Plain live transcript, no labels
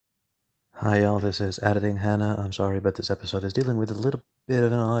Hi y'all, this is Editing Hannah. I'm sorry, but this episode is dealing with a little bit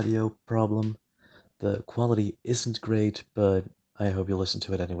of an audio problem. The quality isn't great, but I hope you'll listen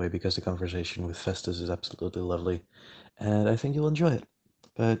to it anyway because the conversation with Festus is absolutely lovely, and I think you'll enjoy it.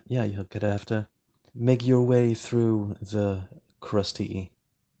 But yeah, you're gonna have to make your way through the crusty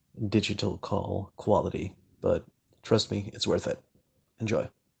digital call quality, but trust me, it's worth it. Enjoy.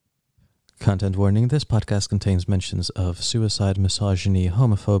 Content warning: this podcast contains mentions of suicide, misogyny,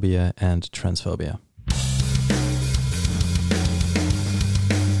 homophobia, and transphobia.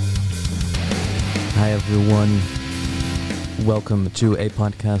 Hi everyone, welcome to a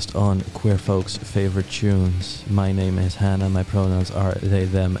podcast on queer folks' favorite tunes. My name is Hannah, my pronouns are they,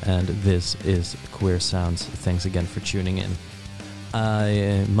 them, and this is Queer Sounds. Thanks again for tuning in.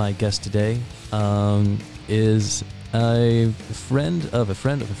 My guest today is a friend of a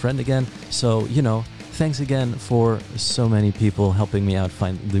friend of a friend again. So, thanks again for so many people helping me out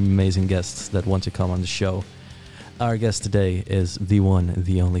find the amazing guests that want to come on the show. Our guest today is the one,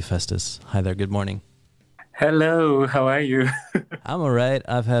 the only Festus. Hi there, good morning. Hello, how are you? I'm all right.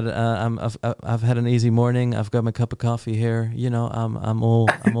 I've had I've had an easy morning. I've got my cup of coffee here. I'm all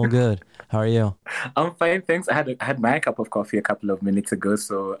good. How are you? I'm fine, thanks. I had my cup of coffee a couple of minutes ago,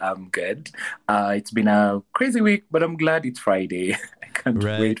 so I'm good. It's been a crazy week, but I'm glad it's Friday. I can't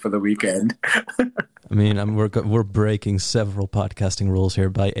Right. wait for the weekend. I mean, we're breaking several podcasting rules here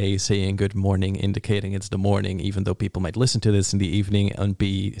by A, saying good morning, indicating it's the morning, even though people might listen to this in the evening, and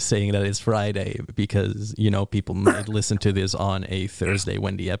B, saying that it's Friday because, people might listen to this on a Thursday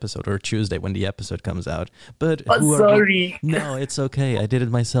when the episode, or Tuesday when the episode comes out. But Oh, who are we? sorry. No, it's okay. I did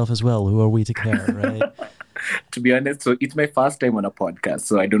it myself as well. Who are we to care, right? To be honest, so it's my first time on a podcast,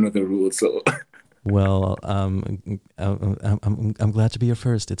 so I don't know the rules. So Well, I'm glad to be your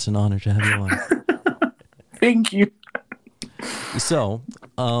first. It's an honor to have you on. thank you. So,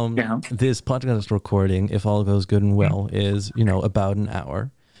 Yeah. this podcast recording, if all goes good and well, is, about an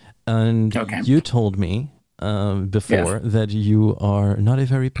hour. And Okay. you told me before that you are not a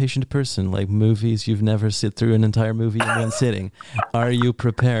very patient person. Like movies, you've never sit through an entire movie in one sitting. Are you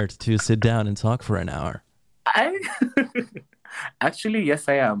prepared to sit down and talk for an hour? I Actually, yes,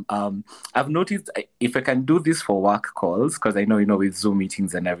 I am. I've noticed if I can do this for work calls, because I know, with Zoom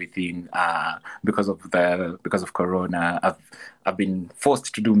meetings and everything, because of Corona, I've been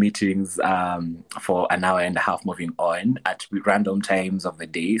forced to do meetings for an hour and a half moving on at random times of the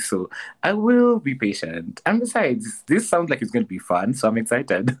day. So I will be patient. And besides, this sounds like it's going to be fun, so I'm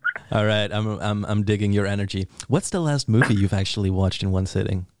excited. All right, I'm digging your energy. What's the last movie you've actually watched in one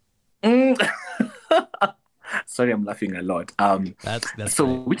sitting? Mm. Sorry, I'm laughing a lot. That's So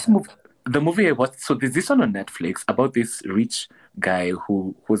great. which movie? The movie I watched. So there's this one on Netflix about this rich guy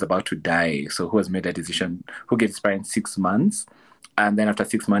who's about to die. So who has made a decision, who gets inspired in 6 months, and then after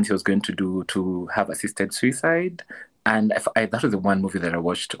 6 months he was going to have assisted suicide. And that was the one movie that I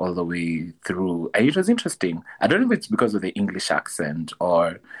watched all the way through, and it was interesting. I don't know if it's because of the English accent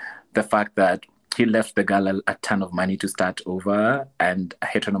or the fact that he left the girl a ton of money to start over, and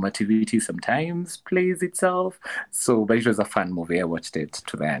heteronormativity sometimes plays itself. So, but it was a fun movie. I watched it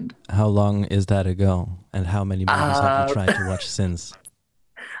to the end. How long is that ago? And how many movies have you Uh, tried to watch since?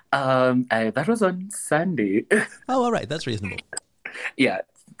 that was on Sunday. Oh, all right, that's reasonable. Yeah,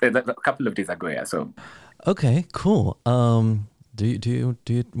 a couple of days ago. Yeah, so Okay, cool. Do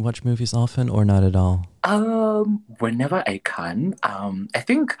you watch movies often or not at all? whenever I can. I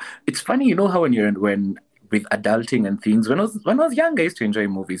think it's funny, how when with adulting and things. When I was young, I used to enjoy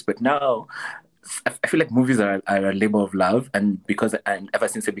movies, but now I feel like movies are a labor of love, and ever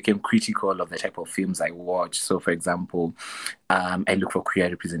since I became critical of the type of films I watch. So, for example, I look for queer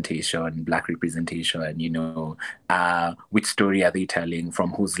representation, black representation. Which story are they telling?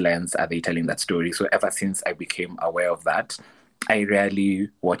 From whose lens are they telling that story? So, ever since I became aware of that, I rarely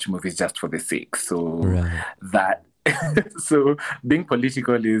watch movies just for the sake. So Right. that, so being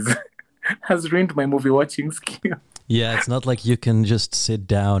political is has ruined my movie watching skill. Yeah, it's not like you can just sit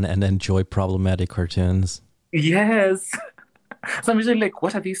down and enjoy problematic cartoons. Yes. So I'm usually like,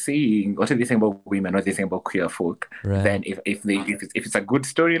 what are they saying? What are they saying about women? What are they saying about queer folk? Right. Then if it's a good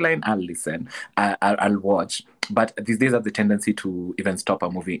storyline, I'll listen. I'll watch. But these days I have the tendency to even stop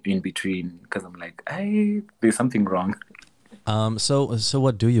a movie in between because I'm like, there's something wrong. So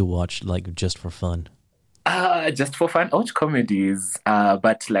what do you watch, like, just for fun? Just for fun, I watch comedies,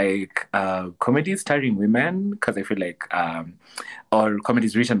 but like comedies starring women because I feel like, or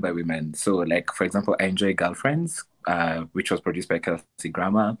comedies written by women. So, like for example, I enjoy Girlfriends, which was produced by Kelsey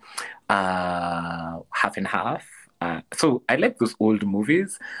Grammer, Half and Half. So I like those old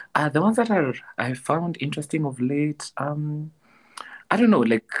movies. The ones that I found interesting of late. I don't know,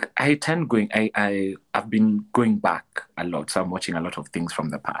 like I tend going I've been going back a lot, so I'm watching a lot of things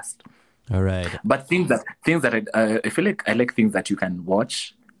from the past. All right. But things that I feel like I like things that you can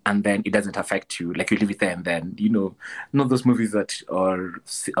watch and then it doesn't affect you. Like you leave it there and then not those movies that or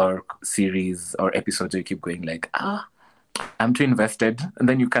series or episodes where you keep going like I'm too invested and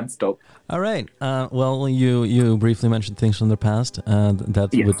then you can't stop. All right. Well, you briefly mentioned things from the past, and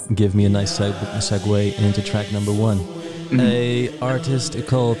that Yes. would give me a nice segue into track number one. A artist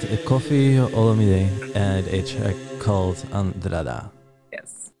called Kofi Olomide and a track called Andrada.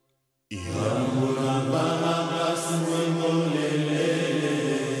 Yes.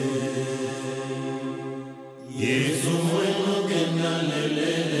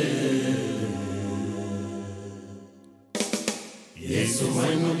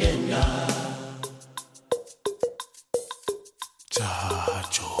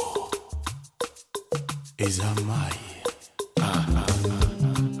 Chacho Ezamai,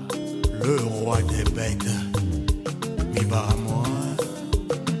 le roi des bêtes, Mibaramo.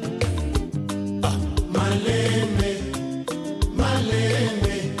 Maleme,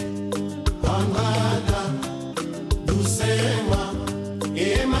 Maleme, Andrada, Doucema,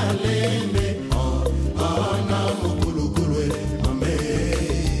 et Maleme, Ana Mokulukulwe,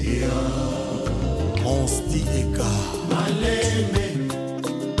 Mameya, on se dit écart. Maleme,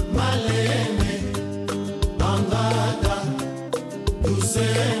 Maleme, Andrada,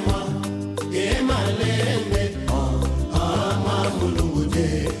 Doucema, et Maleme, Ana Mokulukulwe,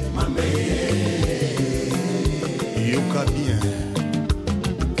 Mameya. Yoka bien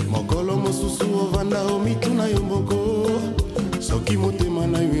mokolo mosusu ovanda omituna yo mboko soki motema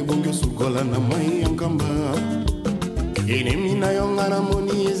na yo ebongi osukola na mai ya nkamba enemi na yo nga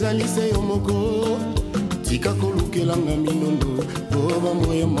namoni ezali se yo moko tika kolukelanga minondo po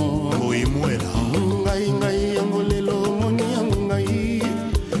bamboyemo boyemwela ngai yango lelo omoni yango ngai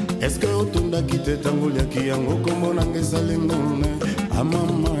eske otondaki te ntango oliaki yango kombo nanga ezali none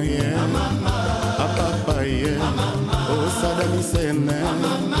amama ye apapa ye osadami sene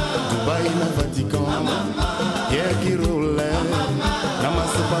dubai na vatican yekirole na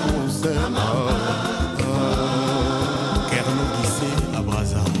masepa mose kerno gise a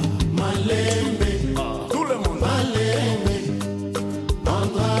braza malembe tout le monde malembe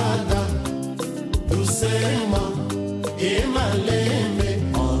Andrada Doucema et malembe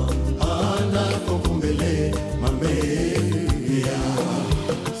ana kokumbele mameya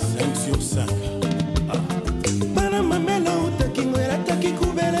 5 sur 5 mamela utakingwera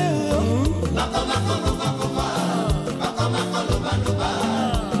takikubele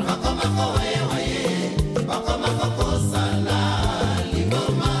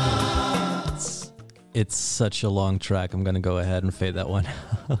It's such a long track. I'm gonna go ahead and fade that one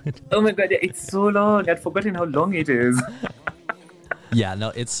out. Oh my god, it's so long. I'd forgotten how long it is. Yeah,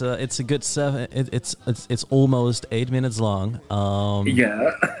 no, it's a good 7. It's almost 8 minutes long.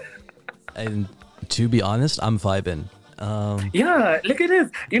 Yeah. And to be honest, I'm vibing. Yeah, like it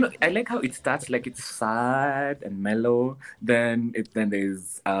is. I like how it starts like it's sad and mellow. Then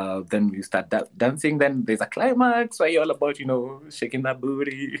you start dancing. Then there's a climax where you're all about shaking that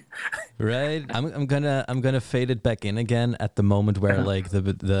booty. Right. I'm gonna fade it back in again at the moment where like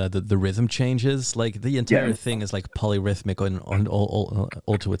the rhythm changes. Like the entire thing is like polyrhythmic on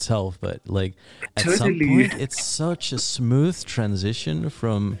all to itself, but like at some point it's such a smooth transition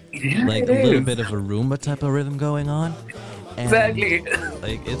from like a little bit of a Roomba type of rhythm going on. And, exactly.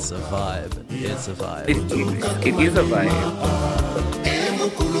 Like it's a vibe. It's a vibe. It is a vibe.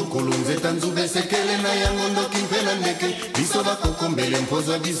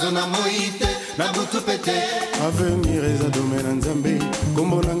 Avenir eza domaine na nzambe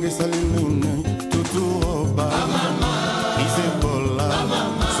kombo nanga esali nini tuturoba isebola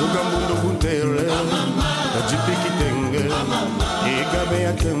suka mbundo kuntere ajipikitenge igabe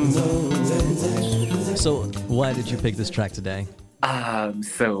ya kenzo. So why did you pick this track today?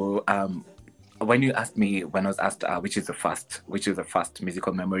 When you asked me, when I was asked which is the first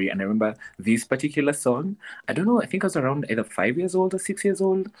musical memory, and I remember this particular song. I don't know. I think I was around either 5 years old or 6 years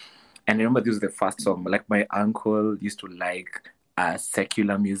old, and I remember this was the first song. Like my uncle used to like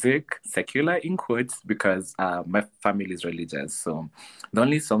secular music, secular in quotes, because my family is religious. So the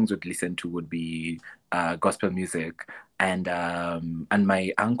only songs we'd listen to would be gospel music. And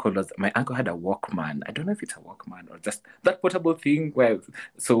my uncle had a Walkman. I don't know if it's a Walkman or just that portable thing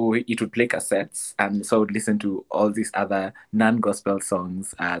so it would play cassettes, and so I would listen to all these other non-gospel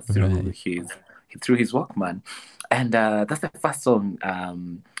songs through his Walkman. And that's the first song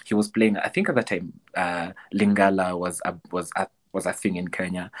he was playing. I think at the time Lingala was a thing in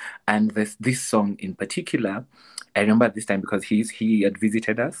Kenya, and this song in particular I remember this time because he had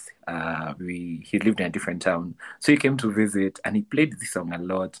visited us. He lived in a different town, so he came to visit and he played this song a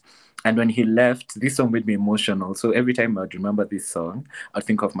lot. And when he left, this song made me emotional. So every time I would remember this song, I'd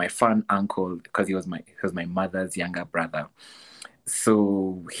think of my fun uncle because he was my mother's younger brother.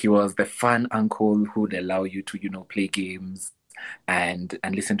 So he was the fun uncle who would allow you to, play games and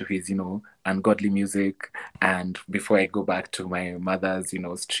listen to his, ungodly music. And before I go back to my mother's,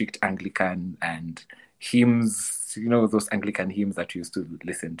 strict Anglican and hymns, those Anglican hymns that you used to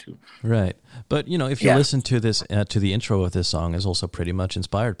listen to. Right. But, if you listen to this, to the intro of this song is also pretty much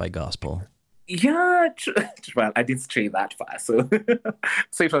inspired by gospel. Yeah, well, I didn't stray that far. So,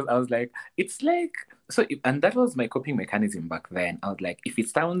 I was like, it's like, and that was my coping mechanism back then. I was like, if it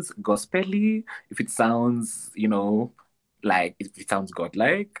sounds gospelly, if it sounds, like if it sounds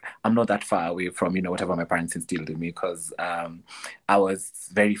godlike, I'm not that far away from, whatever my parents instilled in me because I was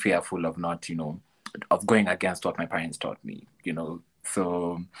very fearful of not, of going against what my parents taught me,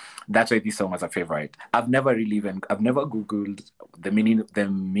 So that's why this song was a favorite. I've never Googled the meaning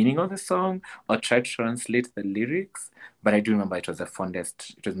of the song or tried to translate the lyrics, but I do remember it was my I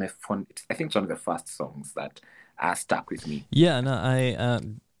think it's one of the first songs that stuck with me. Yeah, no,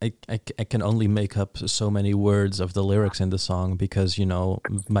 I can only make up so many words of the lyrics in the song because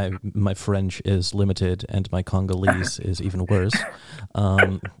my French is limited and my Congolese is even worse.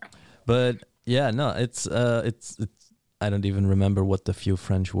 But yeah, no, it's I don't even remember what the few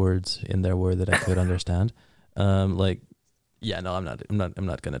French words in there were that I could understand. I'm not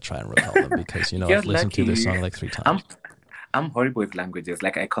gonna try and recall them because I've listened to this song like 3 times. I'm horrible with languages.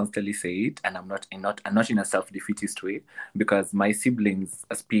 Like I constantly say it, and I'm not in a self-defeatist way because my siblings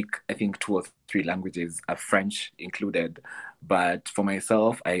speak, I think, 2 or 3 languages, French included. But for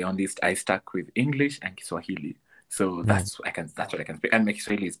myself, I stuck with English and Kiswahili. So that's what I can speak. And my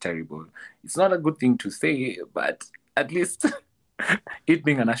Kiswahili is terrible. It's not a good thing to say, but at least it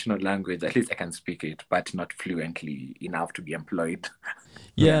being a national language, at least I can speak it, but not fluently enough to be employed.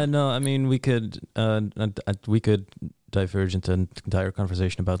 Yeah, no, I mean we could diverge into an entire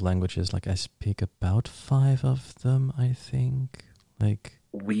conversation about languages. Like I speak about 5 of them, I think. Like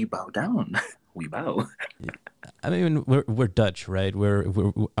we bow down, we bow. I mean, we're Dutch, right? We're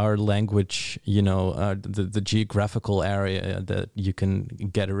our language, the geographical area that you can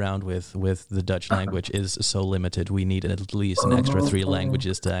get around with the Dutch language is so limited. We need at least an extra 3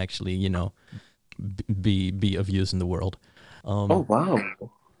 languages to actually, be of use in the world. Oh wow!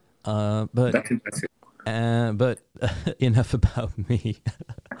 But that's impressive. But enough about me.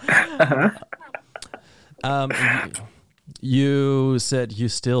 You said you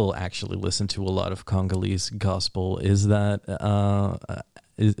still actually listen to a lot of Congolese gospel. Is that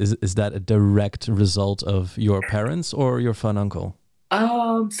is that a direct result of your parents or your fun uncle?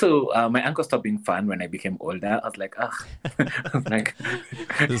 My uncle stopped being fun when I became older. I was like, ugh.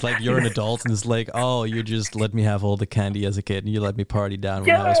 It's like you're an adult and it's like, oh, you just let me have all the candy as a kid and you let me party down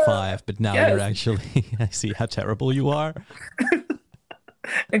when I was 5, but now you're actually, I see how terrible you are.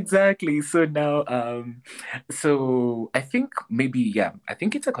 Exactly. So now, I think I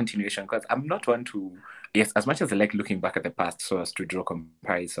think it's a continuation because I'm not one to, yes, as much as I like looking back at the past so as to draw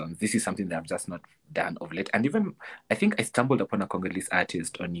comparisons, this is something that I've just not done of late. And even, I think I stumbled upon a Congolese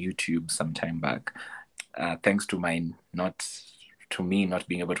artist on YouTube some time back, thanks to me not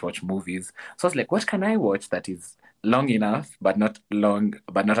being able to watch movies. So I was like, what can I watch that is long enough, but not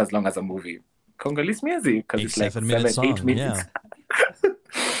as long as a movie? Congolese music, because it's like 7-8 minutes. Yeah.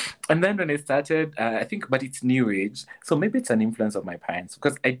 And then when I started, I think, but it's new age. So maybe it's an influence of my parents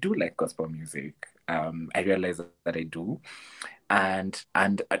because I do like gospel music. I realize that I do. And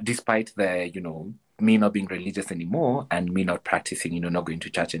despite the, me not being religious anymore and me not practicing, not going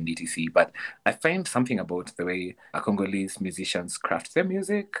to church and DTC, but I find something about the way Congolese musicians craft their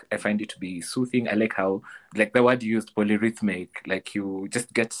music. I find it to be soothing. I like how, like the word used, polyrhythmic, like you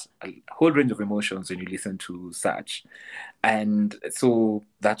just get a whole range of emotions when you listen to such. And so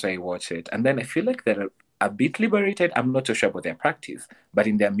that's why I watch it. And then I feel like they're a bit liberated. I'm not so sure about their practice, but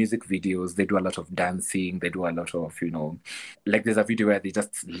in their music videos, they do a lot of dancing. They do a lot of, like there's a video where they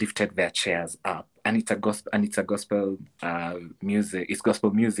just lifted their chairs up, and it's a gospel music. It's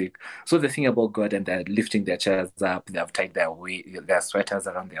gospel music. So they sing about God, and they're lifting their chairs up. They have tied their sweaters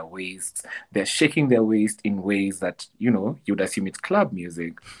around their waists. They're shaking their waist in ways that you'd assume it's club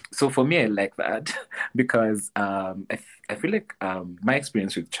music. So for me, I like that because I feel like my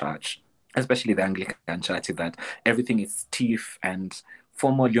experience with church, especially the Anglican church, is that everything is stiff and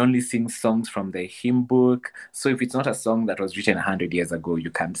formal. You only sing songs from the hymn book. So if it's not a song that was written 100 years ago,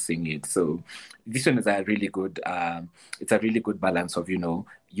 you can't sing it. So this one is a really good. It's a really good balance of,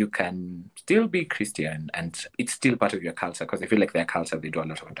 you can still be Christian and it's still part of your culture, because I feel like their culture, they do a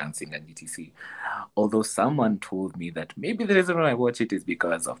lot of dancing and etc. Although someone told me that maybe the reason why I watch it is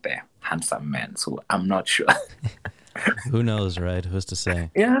because of the handsome men. So I'm not sure. Who knows, right? Who's to say?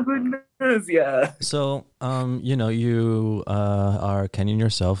 Yeah, who knows? Yeah. So, you are Kenyan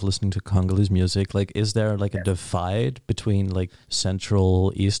yourself, listening to Congolese music. Like, is there like a divide between like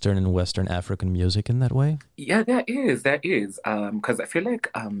Central, Eastern, and Western African music in that way? Yeah, there is. Because I feel like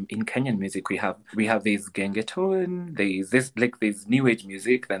in Kenyan music we have this gengetone, there's new age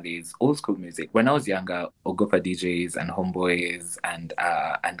music, then there's old school music. When I was younger, Ogopa DJs and Homeboys and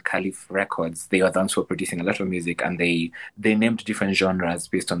Caliph Records, they were the ones who were producing a lot of music, and they named different genres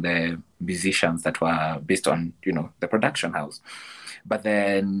based on the musicians that were based on the production house. But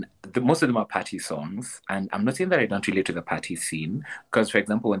then most of them are party songs, and I'm not saying that I don't relate to the party scene, because for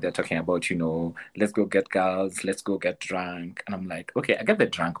example when they're talking about let's go get girls, let's go get drunk, and I'm like, okay, I get the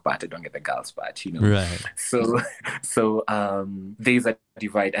drunk part, I don't get the girls part, Right. So there's a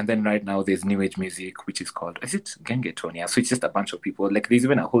divide. And then right now there's new age music, which is called, is it Gengetonia? So it's just a bunch of people, like there's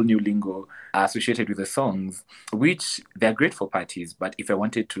even a whole new lingo associated with the songs, which they're great for parties, but if I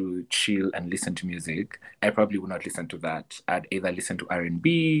wanted to chill and listen to music, I probably would not listen to that. I'd either listen to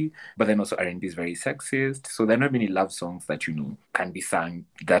R&B, but then also R&B is very sexist, so there are not many love songs that can be sung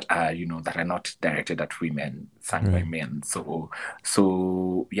that are that are not directed at women, sung by men. So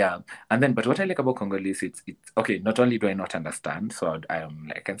yeah. And then, but what I like about Congolese, it's okay, not only do I not understand, so I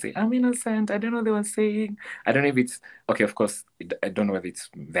can say I'm innocent, I don't know what they were saying, I don't know if it's okay, of course I don't know whether it's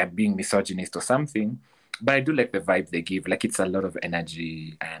they're being misogynist or something, but I do like the vibe they give. Like, it's a lot of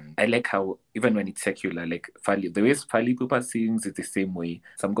energy, and I like how even when it's secular, like the way Fally Ipupa sings, it's the same way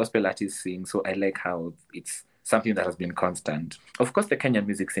some gospel artists sing. So I like how it's something that has been constant. Of course, the Kenyan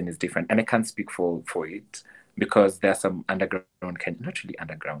music scene is different, and I can't speak for it, because there are some underground, not really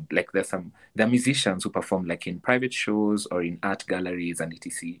underground, like there are musicians who perform like in private shows or in art galleries and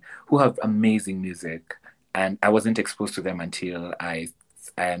etc., who have amazing music, and I wasn't exposed to them until I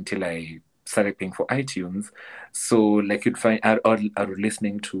started paying for iTunes. So like you'd find I would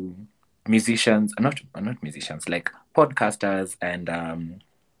listening to musicians, not musicians, like podcasters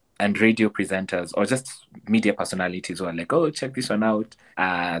and radio presenters, or just media personalities who are like, oh, check this one out.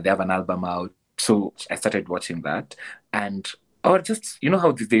 They have an album out. So I started watching that, or just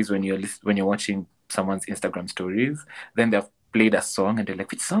how these days when you're watching someone's Instagram stories, then they've played a song and they're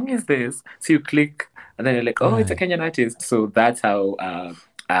like, which song is this? So you click and then you're like, oh, it's a Kenyan artist. So that's how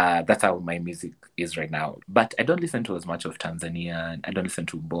my music is right now. But I don't listen to as much of Tanzania. I don't listen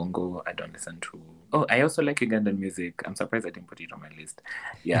to Bongo. I don't listen to... Oh, I also like Ugandan music. I'm surprised I didn't put it on my list.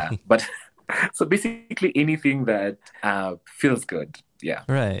 Yeah, but so basically anything that feels good. Yeah.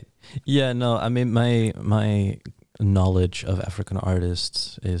 Right. Yeah, no, I mean, my knowledge of African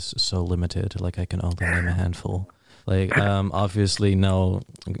artists is so limited. Like, I can only name a handful. Like, obviously, no,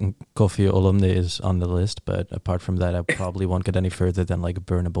 Koffi Olomide is on the list, but apart from that, I probably won't get any further than like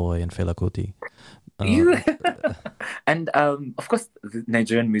Burna Boy and Fela Kuti. And of course, the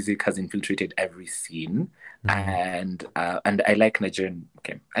Nigerian music has infiltrated every scene, and I like Nigerian.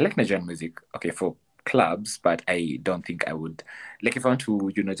 Okay, I like Nigerian music. Okay, for clubs, but I don't think I would, like, if I want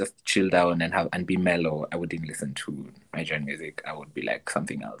to just chill down and be mellow, I wouldn't listen to Nigerian music. I would be like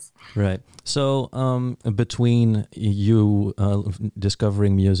something else. Right. So between you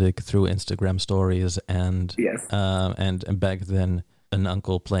discovering music through Instagram stories and yes, and back then an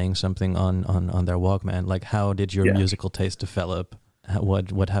uncle playing something on their Walkman, like, how did your musical taste develop?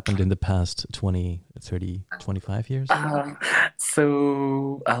 What happened in the past 20, 30, 25 years?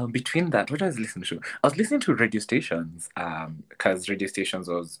 So between that, what I was listening to? I was listening to radio stations, because radio stations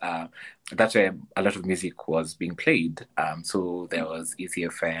was that's where a lot of music was being played. So there was Easy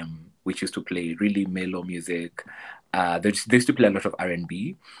FM, which used to play really mellow music. They used to play a lot of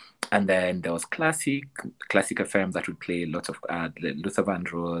R&B. And then there was Classic FM that would play lots of Luther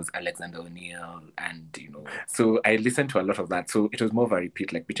Vandross, Alexander O'Neal, and so I listened to a lot of that. So it was more of a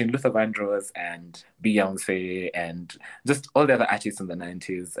repeat, like between Luther Vandross and Beyonce and just all the other artists in the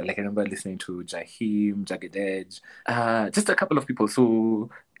 90s. Like, I remember listening to Jaheim, Jagged Edge, just a couple of people.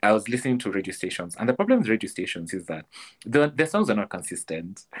 So I was listening to radio stations, and the problem with radio stations is that the songs are not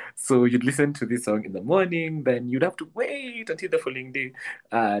consistent. So you'd listen to this song in the morning, then you'd have to wait until the following day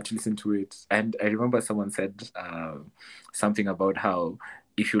to listen to it. And I remember someone said something about how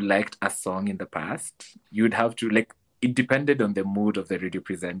if you liked a song in the past, you'd have to, like, it depended on the mood of the radio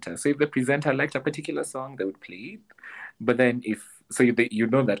presenter. So if the presenter liked a particular song, they would play it. But then if so you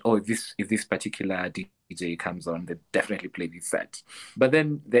know that, oh, if this particular DJ comes on, they definitely play this set. But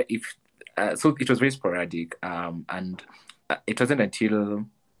then so it was very sporadic, and it wasn't until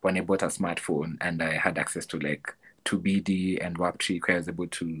when I bought a smartphone and I had access to like to BD and WAPTRI, where I was able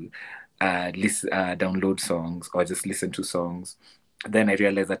to download songs or just listen to songs. Then I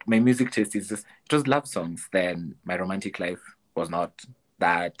realized that my music taste it was love songs. Then my romantic life was not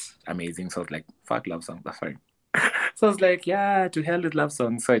that amazing, so I was like, fuck love songs, that's fine. So I was like, yeah, to hell with love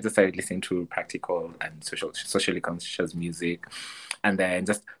songs. So I just started listening to practical and socially conscious music, and then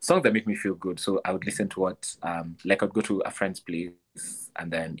just songs that make me feel good. So I would listen to what, like I'd go to a friend's place,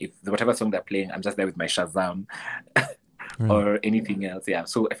 and then if whatever song they're playing, I'm just there with my Shazam or anything else. Yeah.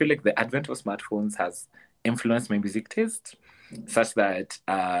 So I feel like the advent of smartphones has influenced my music taste, such that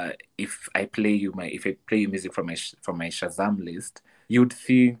if I play you music from my Shazam list, you'd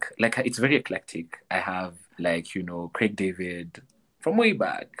think like it's very eclectic. I have like, you know, Craig David from way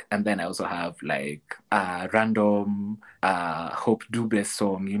back, and then I also have like a random Hope Dube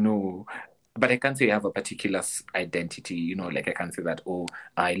song, you know. But I can't say I have a particular identity, you know, like I can't say that, oh,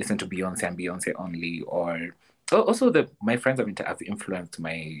 I listen to Beyonce and Beyonce only, or also my friends have influenced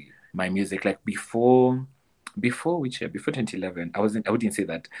my music. Like before which year? Before 2011, I wouldn't say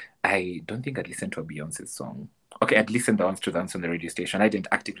that I don't think I'd listened to a Beyonce song. Okay, I'd listened to dance on the radio station. I didn't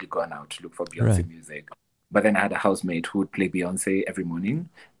actively go out to look for Beyonce music. But then I had a housemate who would play Beyonce every morning,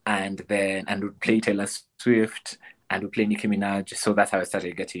 and would play Taylor Swift, and would play Nicki Minaj. So that's how I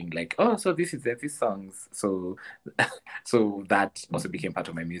started getting like, oh, so these songs. So that also became part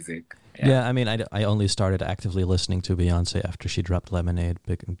of my music. Yeah, I mean, I only started actively listening to Beyonce after she dropped Lemonade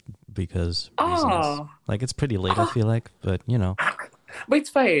because reasons. Like, it's pretty late, I feel like, but you know. But it's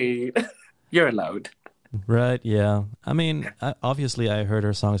fine. You're allowed. Right, yeah. I mean, obviously I heard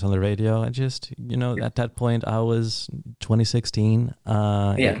her songs on the radio. I just, you know, at that point I was 2016.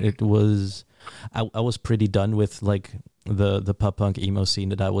 It was, I was pretty done with like the pop punk emo scene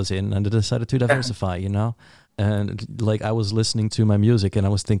that I was in, and I decided to diversify, you know? And like I was listening to my music and I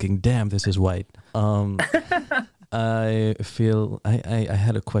was thinking, damn, this is white. I feel I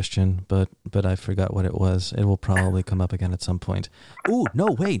had a question, but I forgot what it was. It will probably come up again at some point. Ooh,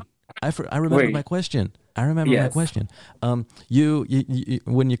 no, wait. I remember my question. My question. You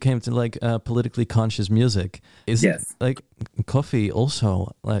when you came to like politically conscious music, it like Kofi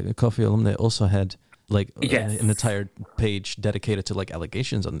Olomide also had like an entire page dedicated to like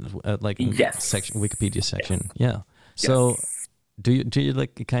allegations on Wikipedia section. Yeah. So do you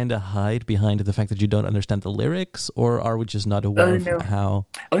like kind of hide behind the fact that you don't understand the lyrics, or are we just not aware of how?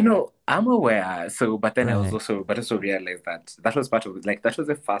 Oh no, I'm aware. So, but then I was also realized that was part of that was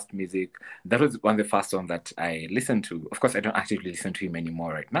the first music. That was one of the first songs that I listened to. Of course, I don't actively listen to him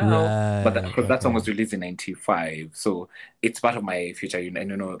anymore right now. But that song was released in '95, so it's part of my future. I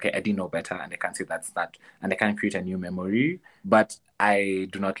know. Okay, I didn't know better, and I can't say that's that, and I can't create a new memory. But I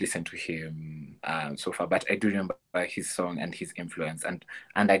do not listen to him so far. But I do remember his song and his influence, and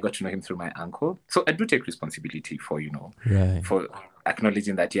I got to know him through my uncle. So I do take responsibility for for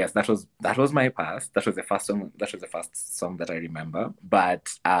acknowledging that yes, that was my past. That was the first song. That was the first song that I remember.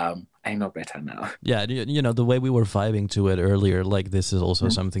 But I know better now. Yeah, you know the way we were vibing to it earlier. Like this is also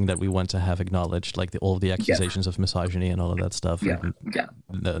something that we want to have acknowledged. Like all of the accusations of misogyny and all of that stuff. And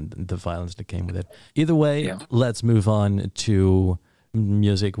the violence that came with it. Either way, let's move on to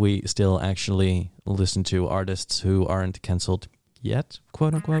music we still actually listen to, artists who aren't cancelled yet,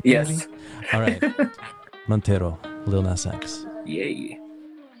 quote unquote. Yes. Maybe? All right. Montero, Lil Nas X. Yay.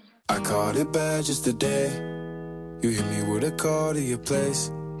 I caught it bad just today. You hit me with a call to your place.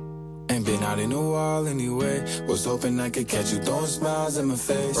 Ain't been out in a while anyway. Was hoping I could catch you throwing smiles in my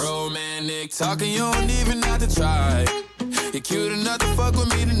face. Romantic talking, you don't even have to try. You're cute enough to fuck with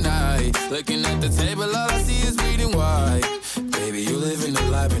me tonight. Looking at the table, all I see is reading white. Baby, you living the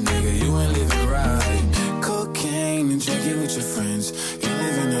life, but nigga, you ain't living right. Cocaine and drinking with your friends. You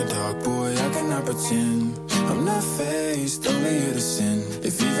live in the dark, boy, I cannot pretend. I'm not faced, only here to sin.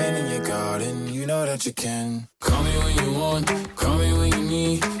 If you've been in your garden, you know that you can. Call me when you want, call me when you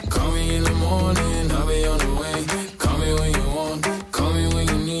need. Call me in the morning, I'll be on the way. Call me when you want, call me when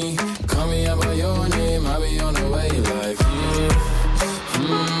you need. Call me out by your name, I'll be on the way. Like,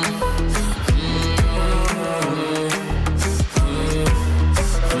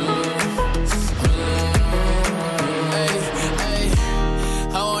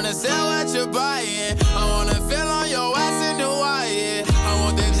 I wanna sell what you're buying. I wanna feel on your ass in Hawaii. I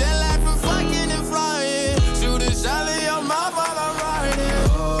want that jet lag for fucking and flying. Shoot a shot in your mouth while I'm riding.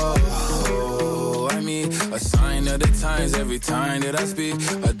 Oh, lines every time that I speak.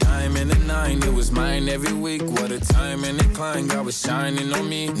 A dime and a nine, it was mine every week. What a time and a climb, God was shining on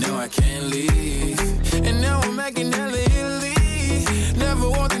me. Now I can't leave, and now I'm acting hella Italy. Never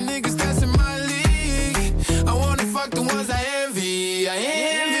want the niggas that's in my league. I wanna fuck the ones I envy. I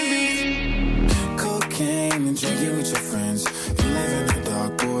envy. Cocaine and drinking with your friends. You live in the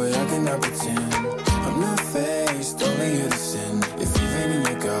dark, boy, I cannot pretend. I'm not faced, only here to sin. If you've been in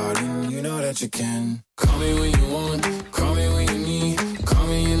your garden, you know that you can. Call me when you want, call me when you need. Call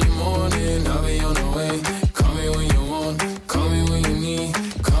me in the morning, I'll be on the way. Call me when you want, call me when you need.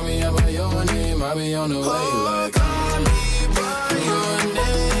 Call me out by your name, I'll be on the way. Like, call me by your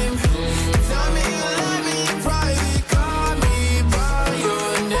name. Tell me you love me in private. Call me by your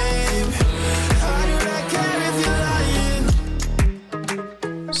name. How do I care if you're lying?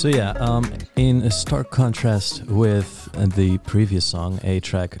 So yeah, in a stark contrast with the previous song, a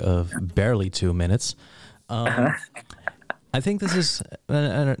track of barely 2 minutes, I think this is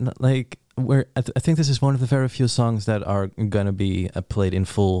like I think this is one of the very few songs that are gonna be played in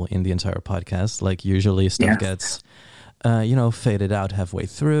full in the entire podcast. Like usually stuff gets faded out halfway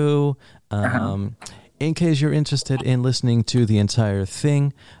through. In case you're interested in listening to the entire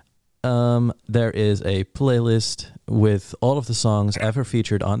thing, there is a playlist with all of the songs ever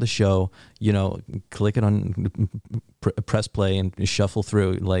featured on the show. Click it on, press play and shuffle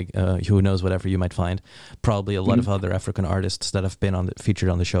through, like who knows, whatever you might find. Probably a lot of other African artists that have been featured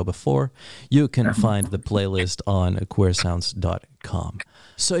on the show before. You can find the playlist on queersounds.com.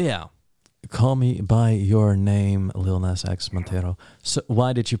 So yeah, Call Me By Your Name, Lil Nas X Montero. So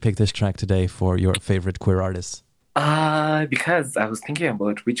why did you pick this track today for your favorite queer artists? Because I was thinking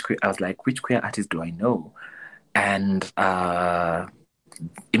about which queer artist do I know? And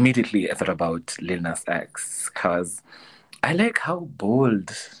immediately I thought about Lil Nas X, because I like how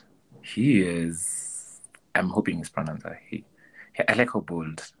bold he is. I'm hoping it's pronounced he. I like how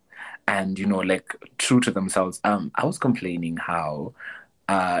bold and, like true to themselves. I was complaining how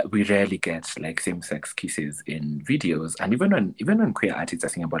we rarely get like same-sex kisses in videos, and even when queer artists are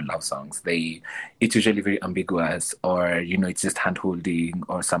singing about love songs, it's usually very ambiguous, or it's just hand-holding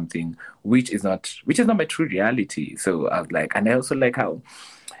or something, which is not my true reality. So I was like, and I also like how,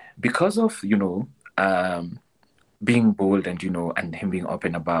 because of being bold and and him being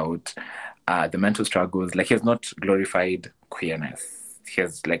open about the mental struggles, like he has not glorified queerness. He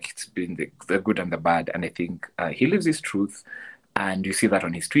has it's been the good and the bad, and I think he lives his truth. And you see that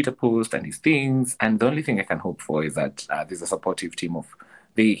on his Twitter post and his things. And the only thing I can hope for is that there's a supportive team of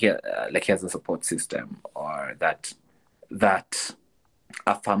he has a support system, or that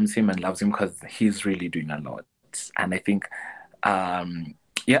affirms him and loves him, because he's really doing a lot. And I think, and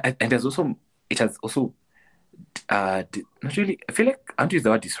it has also not really. I feel like I want to use the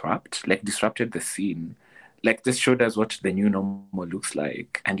word disrupt, disrupted the scene. Just showed us what the new normal looks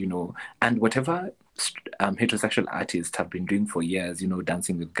like, and and whatever heterosexual artists have been doing for years,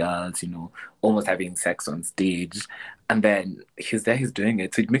 dancing with girls, almost having sex on stage, and then he's doing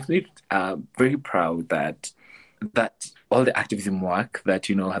it. So it makes me very proud that all the activism work that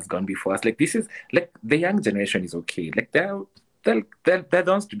has gone before us, this is the young generation is okay. They're the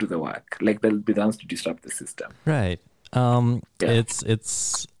ones to do the work. They'll be the ones to disrupt the system. Right.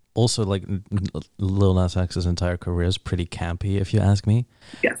 It's also Lil Nas X's entire career is pretty campy, if you ask me.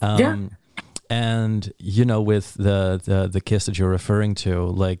 Yes. And with the kiss that you're referring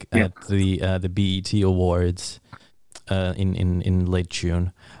to, at the BET Awards in late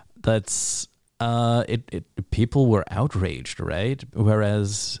June, that's people were outraged, right?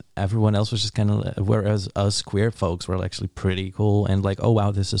 Whereas everyone else was just whereas us queer folks were actually pretty cool and oh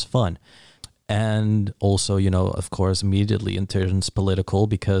wow, this is fun. And also, of course, immediately it turns political,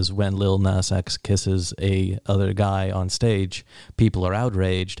 because when Lil Nas X kisses a other guy on stage, people are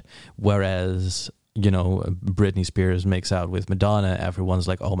outraged. Whereas, Britney Spears makes out with Madonna, everyone's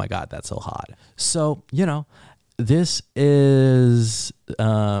like, oh my God, that's so hot. So, this is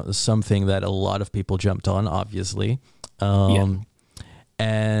something that a lot of people jumped on, obviously. And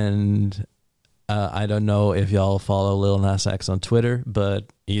I don't know if y'all follow Lil Nas X on Twitter, but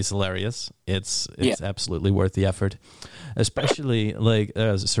he's hilarious. It's absolutely worth the effort, especially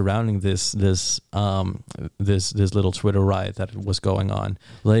surrounding this little Twitter riot that was going on.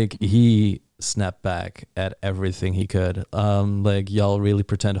 He snapped back at everything he could. Y'all really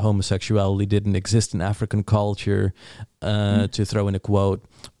pretend homosexuality didn't exist in African culture, to throw in a quote,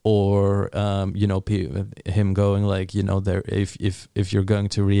 or him going there, if you're going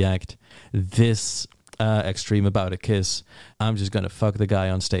to react this extreme about a kiss, I'm just gonna fuck the guy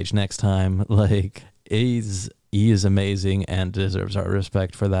on stage next time. He is amazing and deserves our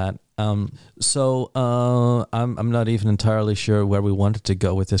respect for that. I'm not even entirely sure where we wanted to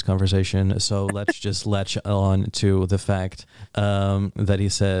go with this conversation. So let's just latch on to the fact that he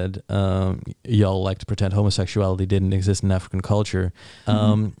said y'all like to pretend homosexuality didn't exist in African culture,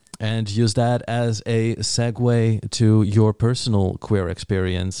 and use that as a segue to your personal queer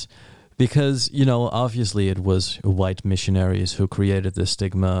experience. Because, you know, obviously it was white missionaries who created the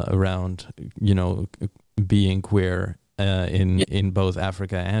stigma around, you know, being queer in both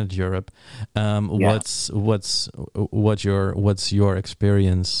Africa and Europe. What's your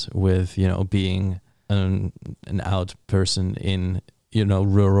experience with, you know, being an out person in, you know,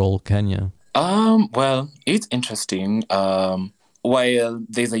 rural Kenya? Well, it's interesting. While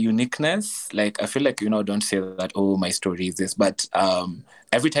there's a uniqueness, like I feel like, you know, don't say that, oh, my story is this, but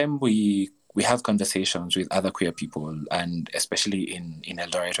every time we have conversations with other queer people, and especially in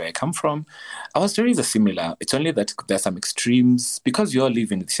Eldoret, where I come from, our stories are similar. It's only that there's some extremes, because you all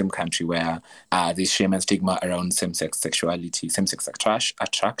live in the same country where there's shame and stigma around same-sex sexuality, same-sex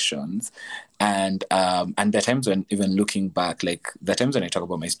attractions. And there are times when, even looking back, like the times when I talk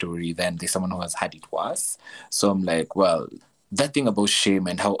about my story, then there's someone who has had it worse. So I'm like, well, that thing about shame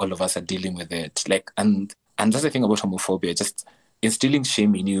and how all of us are dealing with it, like, and that's the thing about homophobia, just instilling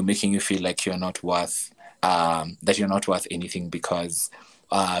shame in you, making you feel like you're not worth, that you're not worth anything because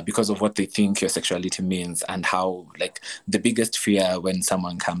of what they think your sexuality means, and how, like, the biggest fear when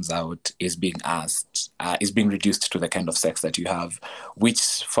someone comes out is being asked, is being reduced to the kind of sex that you have,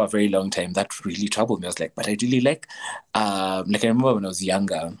 which for a very long time, that really troubled me. I was like, but I really like I remember when I was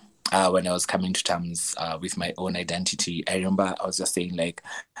younger, when I was coming to terms with my own identity, I remember I was just saying, like,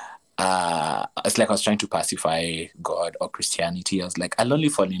 it's like I was trying to pacify God or Christianity. I was like, I'll only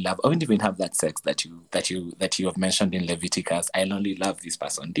fall in love. I won't even have that sex that you have mentioned in Leviticus. I'll only love this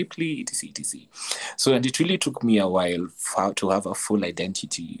person deeply, etc., etc. So, and it really took me a while to have a full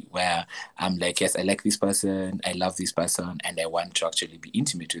identity where I'm like, yes, I like this person, I love this person, and I want to actually be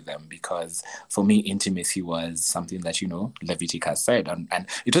intimate with them, because for me, intimacy was something that, you know, Leviticus said, and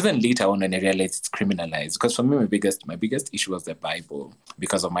it wasn't later on when I realized it's criminalized. Because for me, my biggest issue was the Bible,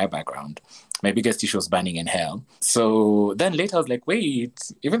 because of my background. My biggest issue was burning in hell. So then later I was like,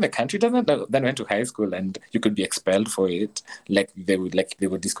 wait, even the country doesn't. Then went to high school and you could be expelled for it. Like they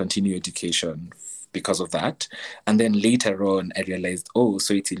would discontinue education because of that. And then later on I realized, oh,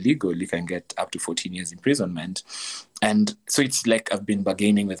 so it's illegal. You can get up to 14 years imprisonment. And so it's like I've been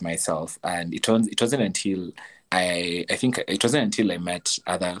bargaining with myself. And it wasn't until I think it wasn't until I met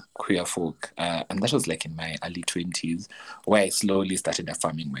other queer folk, and that was like in my early 20s, where I slowly started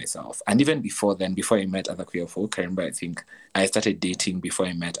affirming myself. And even before then, before I met other queer folk, I remember I think I started dating before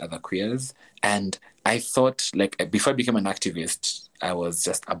I met other queers. And I thought, like, before I became an activist, I was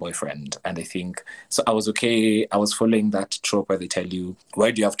just a boyfriend. And I think, so I was okay. I was following that trope where they tell you,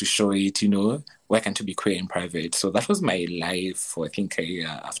 why do you have to show it, you know? Why can't you be queer in private? So that was my life for, I think, a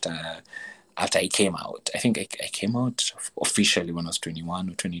year after I came out. I think I came out officially when I was 21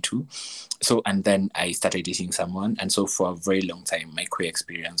 or 22. So, and then I started dating someone. And so for a very long time, my queer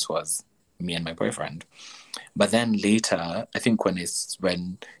experience was me and my boyfriend. But then later, I think when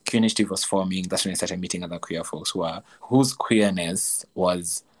QNHT was forming, that's when I started meeting other queer folks whose queerness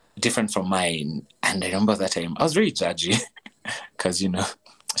was different from mine. And I remember that time, I was very judgy because, you know,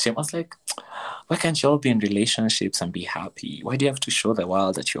 I was like, why can't you all be in relationships and be happy? Why do you have to show the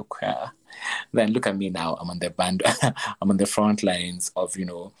world that you're queer? Then look at me now. I'm on the front lines of, you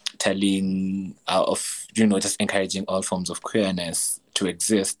know, telling, of, you know, just encouraging all forms of queerness to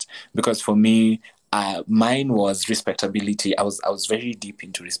exist. Because for me, mine was respectability. I was very deep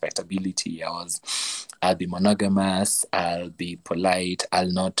into respectability. I'll be monogamous. I'll be polite.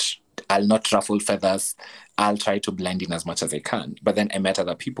 I'll not ruffle feathers. I'll try to blend in as much as I can. But then I met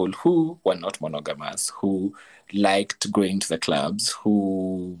other people who were not monogamous, who liked going to the clubs,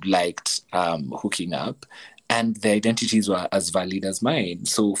 who liked hooking up, and their identities were as valid as mine.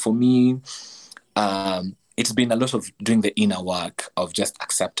 So for me, it's been a lot of doing the inner work of just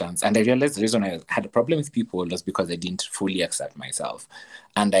acceptance. And I realized the reason I had a problem with people was because I didn't fully accept myself.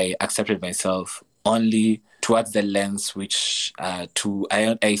 And I accepted myself only towards the lens which I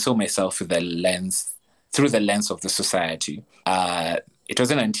saw myself through the lens of the society. It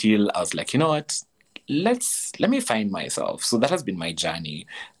wasn't until I was like, you know what, let me find myself. So that has been my journey.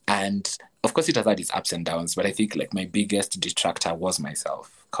 And of course it has had its ups and downs, but I think like my biggest detractor was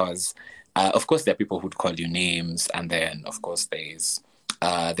myself. Because of course there are people who'd call you names, and then of course there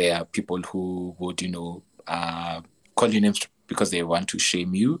are people who would, you know, call you names because they want to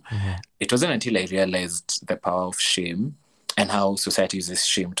shame you. Mm-hmm. It wasn't until I realized the power of shame and how society uses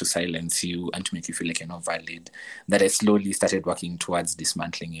shame to silence you and to make you feel like you're not valid, that I slowly started working towards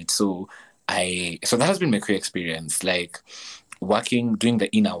dismantling it. So that has been my queer experience, like doing the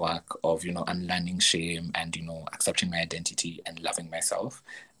inner work of, unlearning shame and, accepting my identity and loving myself,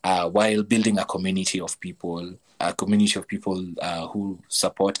 while building a community of people who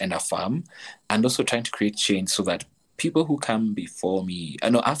support and affirm, and also trying to create change so that people who come before me,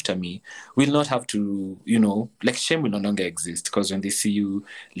 after me, will not have to, like shame will no longer exist, because when they see you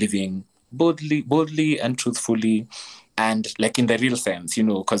living boldly and truthfully, and like in the real sense,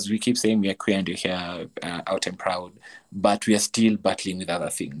 because we keep saying we are queer and we're here out and proud, but we are still battling with other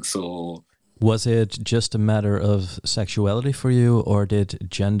things. So was it just a matter of sexuality for you, or did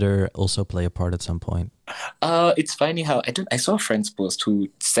gender also play a part at some point? It's funny how I saw a friend's post who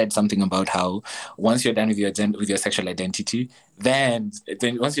said something about how once you're done with your sexual identity, then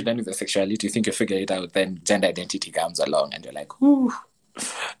once you're done with your sexuality, you think you figure it out, then gender identity comes along and you're like, whoo,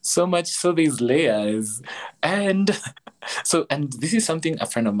 so much, so these layers. And this is something a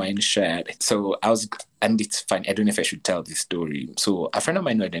friend of mine shared. So and it's fine, I don't know if I should tell this story. So a friend of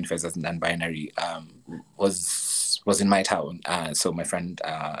mine who identifies as non-binary was in my town. So my friend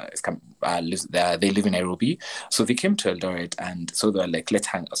lives there. They live in Nairobi. So they came to Eldoret, and so they were like, let's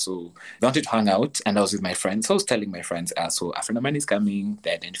hang. So they wanted to hang out, and I was with my friends. So I was telling my friends, so a friend of mine is coming.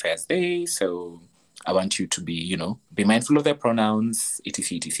 They identify as they. So I want you to be, be mindful of their pronouns,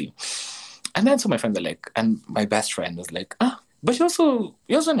 etc., etc. And then so my friends are like, and my best friend was like, but you're also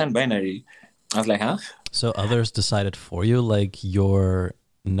non-binary. I was like, huh? So others decided for you, like you're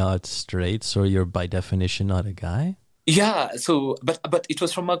not straight, so you're by definition not a guy? Yeah. So, but it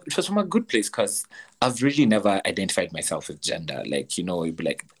was from a good place, because I've really never identified myself with gender. Like,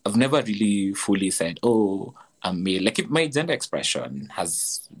 like I've never really fully said, oh, I'm male. Like, if my gender expression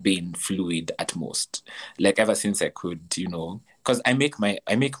has been fluid at most, like ever since I could, because I make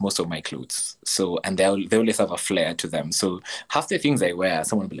most of my clothes. So, and they always have a flair to them. So half the things I wear,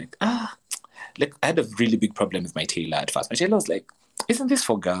 someone will be like, like I had a really big problem with my tailor at first. My tailor was like, isn't this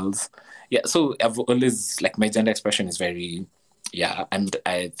for girls? Yeah. So I've always, like, my gender expression is very, and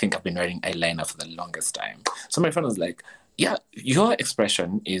I think I've been wearing eyeliner for the longest time. So my friend was like, yeah, your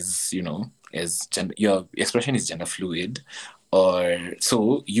expression is, your expression is gender fluid, or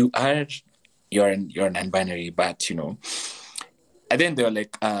so you're non-binary, but and then they were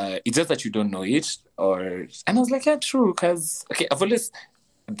like, it's just that you don't know it, and I was like, yeah, true, because I've always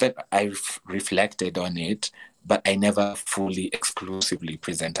that I've reflected on it, but I never fully exclusively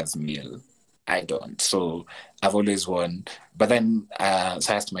present as male. I don't. So I've always worn. But then, so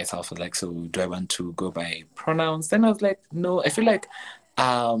I asked myself, like, so do I want to go by pronouns? Then I was like, no. I feel like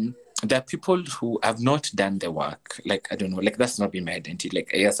there are people who have not done the work. Like, I don't know. Like, that's not been my identity.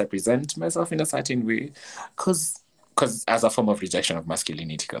 Like, yes, I present myself in a certain way, because as a form of rejection of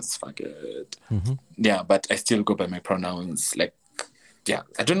masculinity, because fuck it. Mm-hmm. Yeah, but I still go by my pronouns. Like, yeah,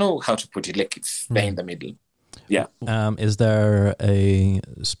 I don't know how to put it. Like, it's there in the middle. Yeah. Is there a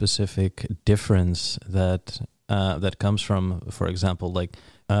specific difference that comes from, for example, like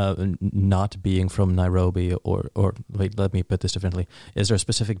not being from Nairobi, or wait, let me put this differently. Is there a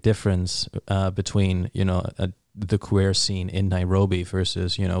specific difference between the queer scene in Nairobi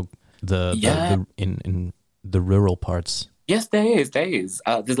versus the in the rural parts? Yes, there is. There's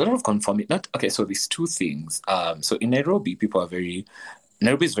a lot of conformity. So there's two things. So in Nairobi,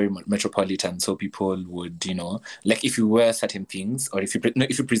 Nairobi is very metropolitan, so people would, like, if you wear certain things, or if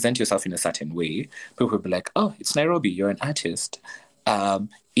you present yourself in a certain way, people would be like, oh, it's Nairobi, you're an artist.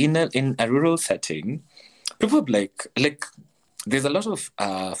 In a rural setting, people would like there's a lot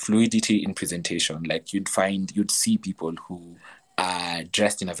of fluidity in presentation. Like, you'd see people who are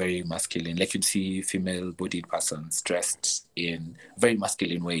dressed in a very masculine, like you'd see female-bodied persons dressed in very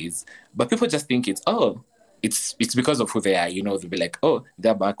masculine ways, but people just think it's because of who they are, they'll be like, oh,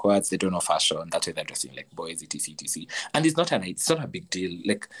 they're backwards, they don't know fashion, that's why they're dressing like boys, etc. And it's not a big deal.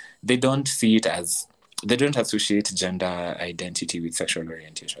 Like, they don't associate gender identity with sexual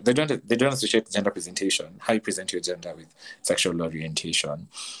orientation. They don't associate gender presentation, how you present your gender, with sexual orientation.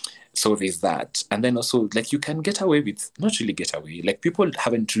 So there's that. And then also, like, you can get away with, not really get away, like, people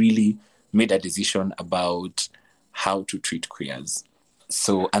haven't really made a decision about how to treat queers.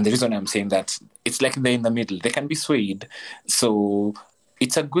 So, and the reason I'm saying that, it's like they're in the middle. They can be swayed. So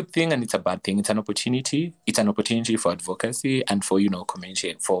it's a good thing and it's a bad thing. It's an opportunity. It's an opportunity for advocacy and for,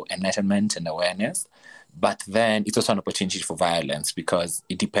 community, for enlightenment and awareness. But then it's also an opportunity for violence, because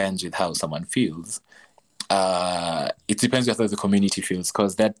it depends with how someone feels. It depends with how the community feels,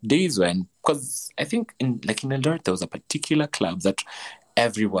 because there are days when, because I think in Eldoret, there was a particular club that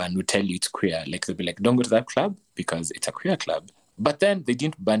everyone would tell you it's queer. Like, they'd be like, don't go to that club because it's a queer club. But then they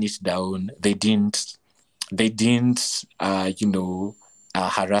didn't burn it down. They didn't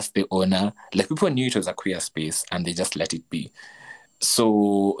harass the owner. Like, people knew it was a queer space and they just let it be.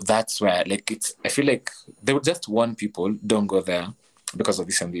 So that's where, like, I feel like they would just warn people, don't go there because of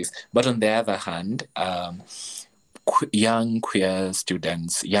this and this. But on the other hand, young queers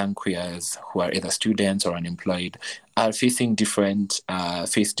who are either students or unemployed are facing different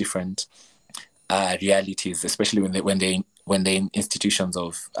realities, especially when they're in institutions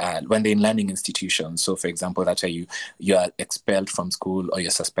when they're in learning institutions. So, for example, that's where you are expelled from school or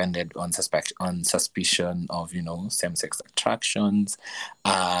you're suspended on suspicion of same-sex attractions.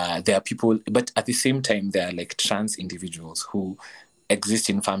 There are people, but at the same time, there are like trans individuals who exist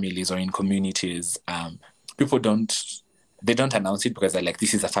in families or in communities. People don't announce it because they're like,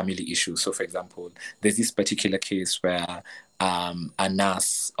 this is a family issue. So, for example, there's this particular case where an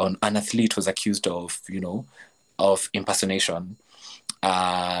athlete was accused of impersonation.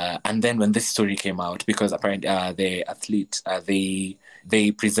 And then when this story came out, because apparently the athlete,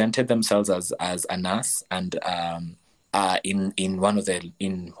 they presented themselves as a nurse and in one of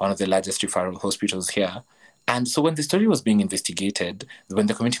the largest referral hospitals here. And so when the story was being investigated, when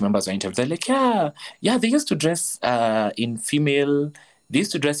the community members were interviewed, they're like, yeah, they used to dress in female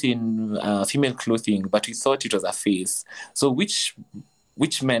clothing, but we thought it was a face. So which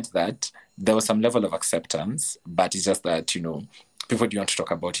meant that there was some level of acceptance, but it's just that, people don't want to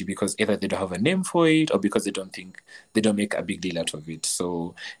talk about it because either they don't have a name for it or because they don't make a big deal out of it.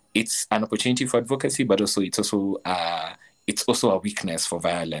 So it's an opportunity for advocacy, but also it's also a weakness for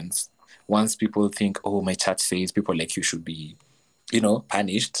violence. Once people think, oh, my church says people like you should be,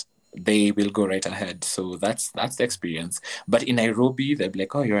 punished, they will go right ahead. So that's the experience. But in Nairobi, they'll be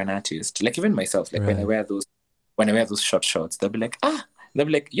like, oh, you're an artist. Like, even myself, like, right. when I wear those short shorts, they'll be like,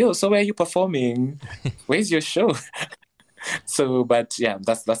 yo, so where are you performing? Where's your show? So, but yeah,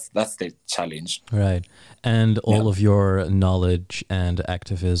 that's the challenge. Right. And all of your knowledge and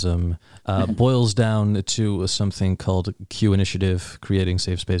activism boils down to something called Q Initiative, creating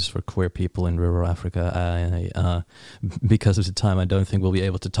safe spaces for queer people in rural Africa. Because of the time, I don't think we'll be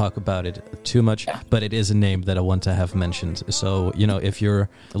able to talk about it too much, but it is a name that I want to have mentioned. So, if you're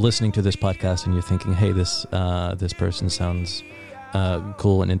listening to this podcast and you're thinking, hey, this person sounds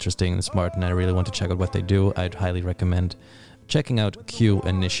cool and interesting and smart, and I really want to check out what they do, I'd highly recommend checking out Q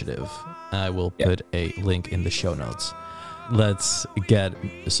Initiative. I will put a link in the show notes. Let's get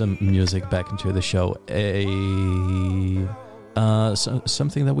some music back into the show.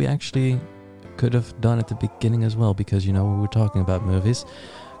 Something that we actually could have done at the beginning as well, because we were talking about movies.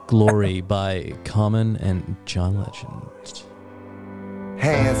 Glory by Common and John Legend.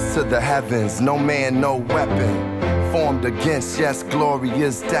 Hands to the heavens, no man, no weapon formed against, yes, glory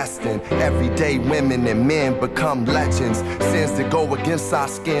is destined. Everyday women and men become legends. Sins that go against our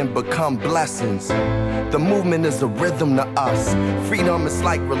skin become blessings. The movement is a rhythm to us. Freedom is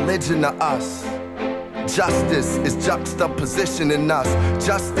like religion to us. Justice is juxtaposition in us.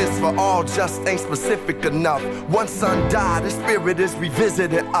 Justice for all just ain't specific enough. One son died, his spirit is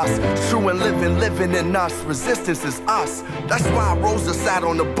revisiting us. True and living in us. Resistance is us. That's why Rosa sat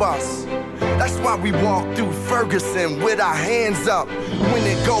on the bus. That's why we walk through Ferguson with our hands up. When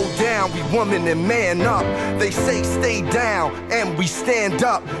it go down, we woman and man up. They say stay down, and we stand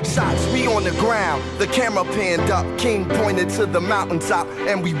up. Shots, we on the ground, the camera panned up. King pointed to the mountaintop,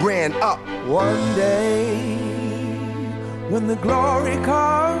 and we ran up. One day, when the glory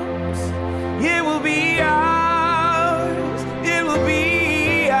comes, it will be ours. It will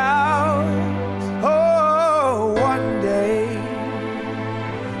be ours. Oh, one day,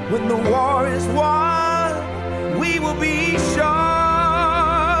 when the war is won, we will be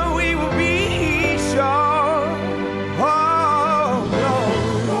sure, we will be sure. Oh,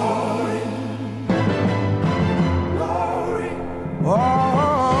 glory, glory, glory. Oh,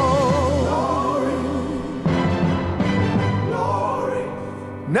 glory, glory.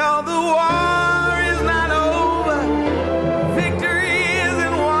 Now the war is not over, victory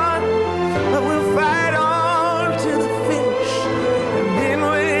isn't won, but we'll fight on to the finish. And then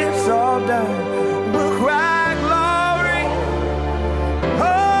when it's all done,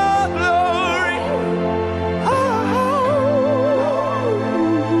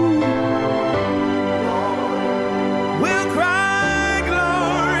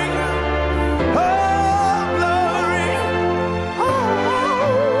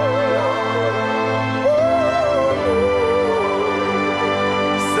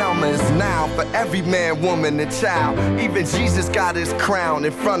 is now for every man, woman, and child. Even Jesus got his crown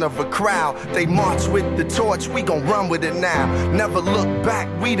in front of a crowd. They march with the torch, we gon' run with it now. Never look back,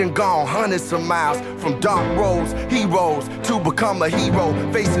 we done gone hundreds of miles. From dark roads, heroes, to become a hero.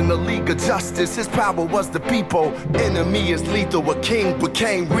 Facing the League of Justice, his power was the people. Enemy is lethal, a king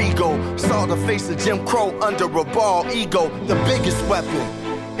became regal. Saw the face of Jim Crow under a bald ego. The biggest weapon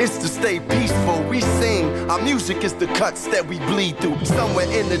is to stay peaceful. We sing, our music is the cuts that we bleed through. Somewhere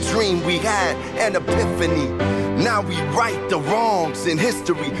in the dream we had an epiphany. Now we right the wrongs in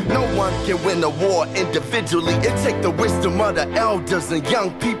history. No one can win a war individually. It take the wisdom of the elders and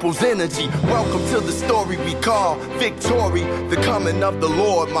young people's energy. Welcome to the story we call victory. The coming of the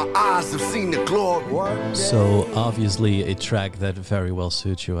Lord, my eyes have seen the glory. So obviously a track that very well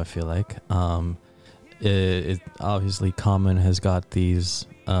suits you, I feel like. It obviously Common has got these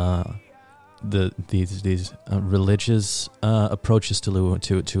religious approaches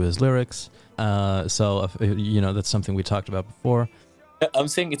to his lyrics. So that's something we talked about before. I'm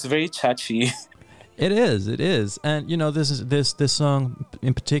saying it's very churchy. It is, and this song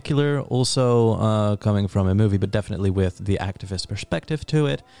in particular also coming from a movie, but definitely with the activist perspective to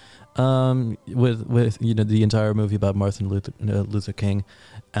it. With the entire movie about Martin Luther King.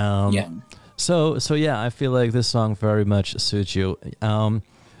 Yeah. So I feel like this song very much suits you.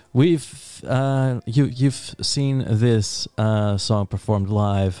 You've seen this song performed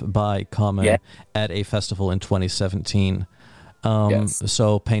live by Common at a festival in 2017. Yes.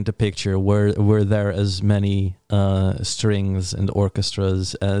 So paint a picture. Were there as many strings and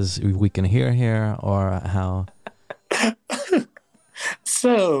orchestras as we can hear here, or how?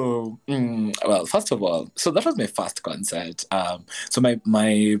 So, well, first of all, so that was my first concert. So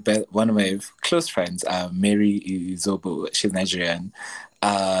one of my close friends, Mary Izobo, she's Nigerian.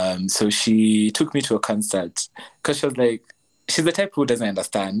 So she took me to a concert because she was like, she's the type who doesn't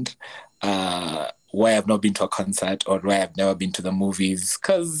understand why I've not been to a concert or why I've never been to the movies.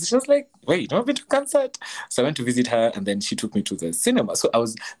 Because she was like, wait, you've never been to a concert? So I went to visit her, and then she took me to the cinema. So I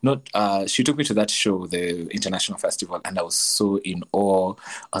was not, she took me to that show, the International Festival, and I was so in awe.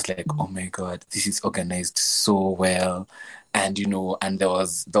 I was like, oh my God, this is organized so well. And and there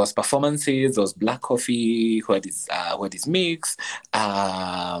was performances. There was Black Coffee who had his mix,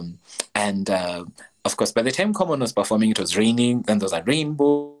 and of course, by the time Common was performing, it was raining. Then there was a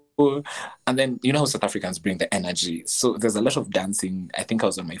rainbow, and then how South Africans bring the energy. So there's a lot of dancing. I think I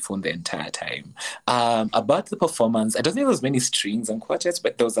was on my phone the entire time. About the performance, I don't think there was many strings and quartets,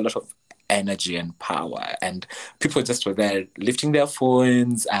 but there was a lot of energy and power, and people just were there lifting their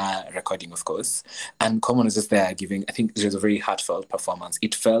phones, recording, of course, and Common was just there giving. I think it was a very heartfelt performance.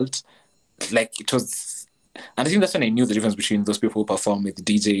 It felt like it was, and I think that's when I knew the difference between those people who perform with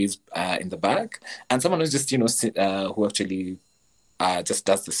DJs in the back and someone who's just who actually just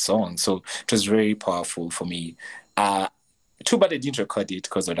does the song. So it was very powerful for me. Too bad I didn't record it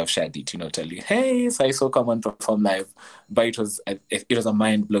because I would have shared it, tell you, hey, so I saw Common perform live. But it was a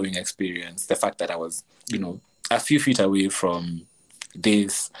mind-blowing experience. The fact that I was, a few feet away from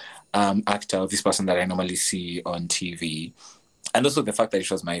this actor, this person that I normally see on TV. And also the fact that it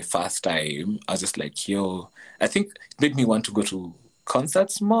was my first time, I was just like, yo, I think it made me want to go to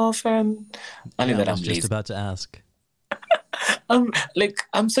concerts more often. Only that I'm lazy. I was just about to ask. I'm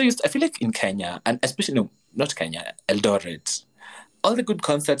so used to, I feel like in Kenya, and especially, not Kenya, Eldoret, all the good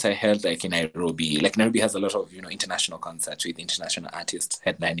concerts I held like in Nairobi. Like Nairobi has a lot of, international concerts with international artists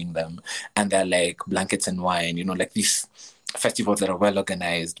headlining them. And they're like Blankets and Wine, like these festivals that are well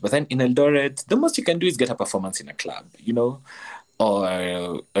organized. But then in Eldoret, the most you can do is get a performance in a club,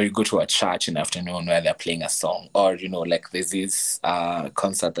 or you go to a church in the afternoon where they're playing a song. Or, like there's this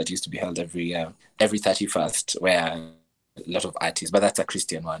concert that used to be held every 31st where a lot of artists, but that's a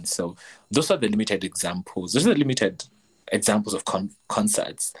Christian one. So those are the limited examples. Those are the limited examples of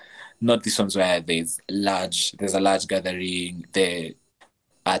concerts, not these ones where there's a large gathering, the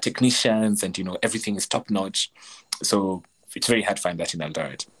technicians, and everything is top notch. So it's very hard to find that in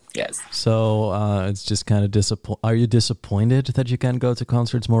Eldoret. Yes. So it's just kind of Are you disappointed that you can't go to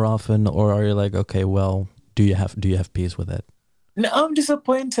concerts more often, or are you like, okay, well, do you have peace with it? No, I'm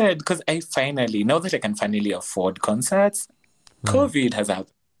disappointed because now that I can finally afford concerts, COVID has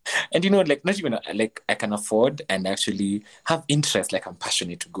happened. And not even like I can afford and actually have interest, like I'm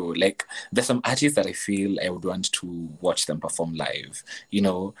passionate to go. Like there's some artists that I feel I would want to watch them perform live,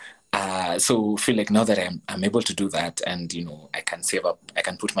 So feel like now that I'm able to do that, and I can save up, I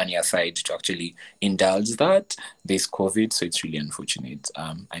can put money aside to actually indulge that. There's COVID, so it's really unfortunate.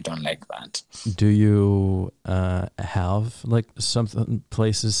 I don't like that. Do you have like some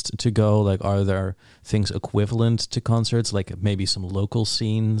places to go? Like, are there things equivalent to concerts, like maybe some local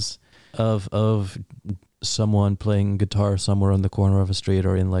scenes of someone playing guitar somewhere on the corner of a street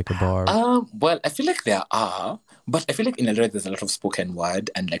or in like a bar? Well, I feel like there are, but I feel like in Eldoret there's a lot of spoken word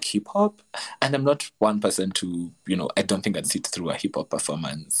and like hip hop, and I'm not one person to, I don't think I'd sit through a hip hop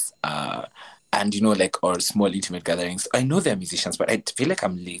performance. And like, or small intimate gatherings. I know they're musicians, but I feel like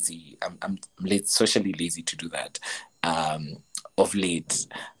I'm lazy. I'm socially lazy to do that. Of late.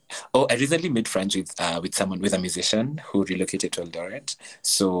 Oh, I recently made friends with a musician who relocated to Eldoret.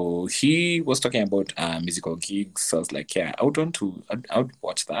 So he was talking about musical gigs. So I was like, yeah, I would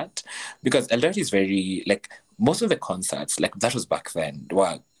watch that, because Eldoret is very, like, most of the concerts, like that was back then,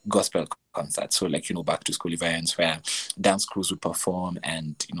 were gospel concerts. So like, back to school events where dance crews would perform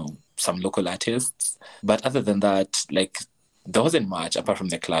and, some local artists. But other than that, like, there wasn't much apart from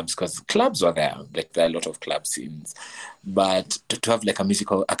the clubs, because clubs were there. Like, there are a lot of club scenes. But to have like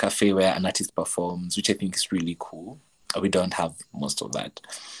a cafe where an artist performs, which I think is really cool, we don't have most of that.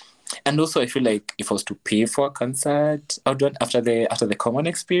 And also, I feel like if I was to pay for a concert, I would want after the common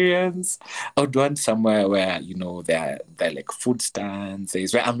experience, I would want somewhere where there are like food stands,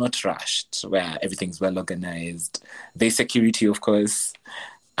 where I'm not rushed, where everything's well organized. There's security, of course.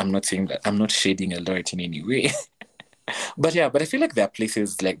 I'm not saying that, I'm not shading Eldoret in any way. But I feel like there are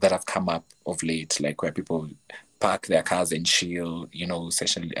places like that have come up of late, like where people park their cars and chill,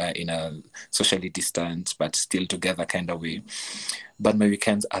 socially, in a socially distant but still together kind of way. But my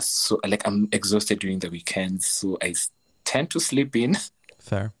weekends are so, like, I'm exhausted during the weekends, so I tend to sleep in.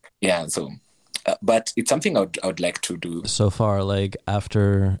 Fair. Yeah, so but it's something I would like to do. So far, like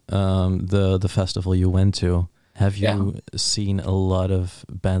after the festival you went to, have you seen a lot of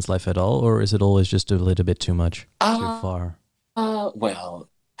bands live at all, or is it always just a little bit too much, too far? Well,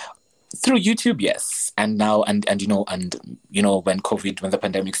 through YouTube, yes. And now, and when the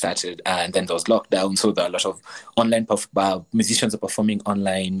pandemic started, and then there was lockdown, so there are a lot of online musicians are performing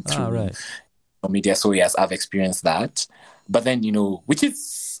online through media. So yes, I've experienced that. But then, which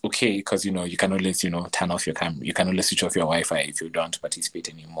is okay, because you can always turn off your camera, you can always switch off your Wi-Fi if you don't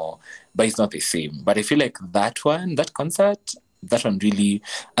participate anymore, but it's not the same. But I feel like that concert, that one really,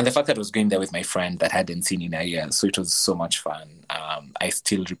 and the fact that I was going there with my friend that I hadn't seen in a year, so it was so much fun. I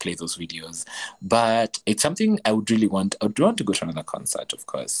still replay those videos, but it's something I would want to go to another concert, of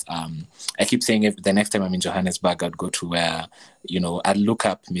course. I keep saying if the next time I'm in Johannesburg, I'd go to where I'd look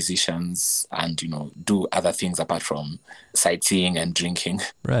up musicians and do other things apart from sightseeing and drinking.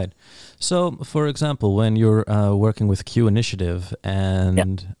 Right. So, for example, when you're working with Q Initiative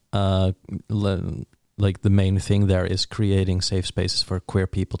and like the main thing there is creating safe spaces for queer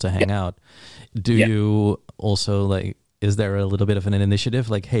people to hang out, do you also is there a little bit of an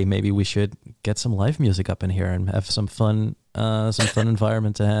initiative like, hey, maybe we should get some live music up in here and have some fun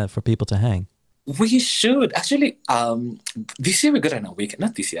environment for people to hang? We should actually. This year we got an awakening.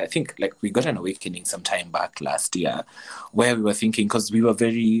 Not this year. I think we got an awakening some time back last year, where we were thinking, because we were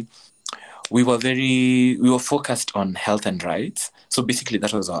focused on health and rights. So basically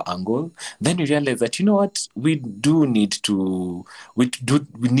that was our angle. Then we realized that, we need to do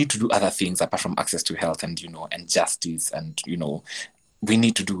other things apart from access to health and, and justice and, we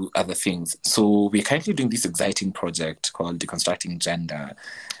need to do other things. So we're currently doing this exciting project called Deconstructing Gender.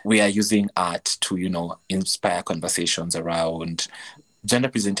 We are using art to, inspire conversations around gender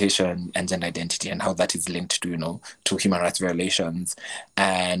presentation and gender identity and how that is linked to, to human rights violations.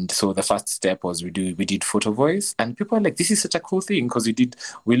 And so the first step was we did photo voice, and people are like, this is such a cool thing, because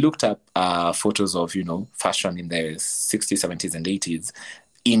we looked up photos of, fashion in the 60s, 70s and 80s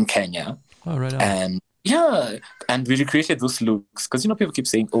in Kenya. Oh, right on. And yeah, and we recreated those looks, because people keep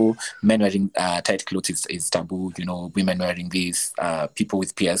saying, oh, men wearing tight clothes is taboo, women wearing this, people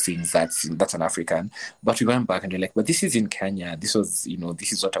with piercings, that's an African. But we went back and we're like, but this is in Kenya, this was,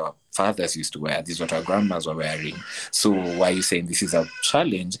 this is what our fathers used to wear, this is what our grandmas were wearing, so why are you saying this is a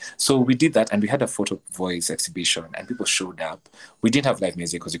challenge? So we did that, and we had a photo voice exhibition, and people showed up. We didn't have live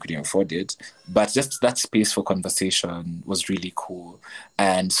music because we couldn't afford it, but just that space for conversation was really cool.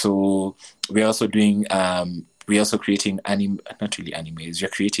 And so we're also doing we're also creating not really animes, we're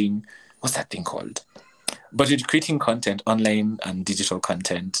creating, what's that thing called? But we're creating content, online and digital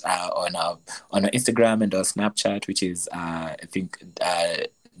content on our Instagram and our Snapchat, which is I think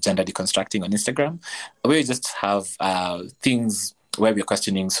Gender Deconstructing on Instagram, where we just have things where we're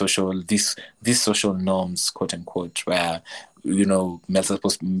questioning these social norms, quote unquote, where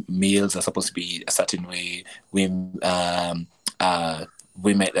meals are supposed to be a certain way.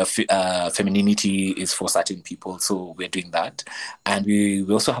 Femininity is for certain people, so we're doing that. And we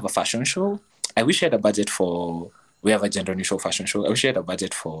also have a fashion show. I wish I had a budget for. We have a gender-neutral fashion show. I wish I had a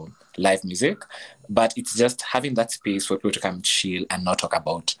budget for live music, but it's just having that space for people to come chill and not talk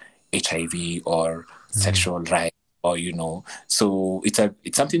about HIV or sexual rights, or So it's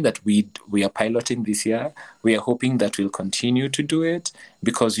something that we are piloting this year. We are hoping that we'll continue to do it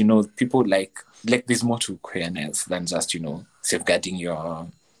because people like there's more to queerness than just safeguarding your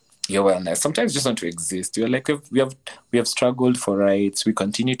wellness. Sometimes you just want to exist. You're like, we have struggled for rights. We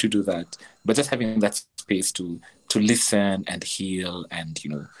continue to do that, but just having that space to listen and heal, and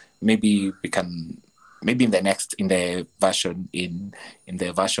maybe we can. Maybe in the version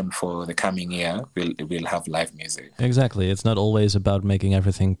for the coming year, we'll have live music. Exactly. It's not always about making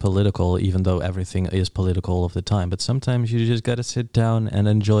everything political, even though everything is political all of the time. But sometimes you just got to sit down and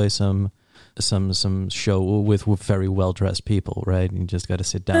enjoy some show with very well dressed people, right? You just got to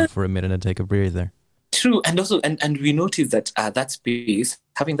sit down for a minute and take a breather. True, and also, and we noticed that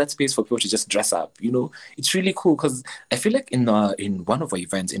having that space for people to just dress up, it's really cool because I feel like in one of our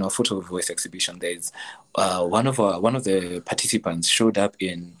events, in our Photo Voice exhibition, there's one of the participants showed up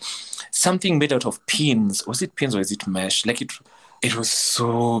in something made out of pins. Was it pins or is it mesh? Like it was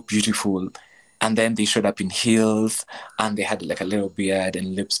so beautiful. And then they showed up in heels, and they had like a little beard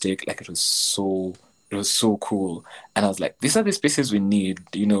and lipstick. Like it was so cool. And I was like, these are the spaces we need,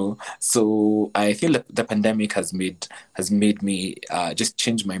 So I feel like the pandemic has made me just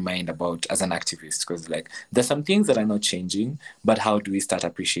change my mind about as an activist, because like there's some things that are not changing, but how do we start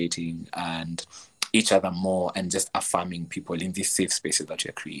appreciating and each other more and just affirming people in these safe spaces that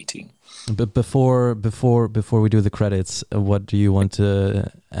you're creating. But before we do the credits, what do you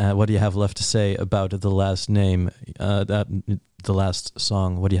have left to say about the last name, the last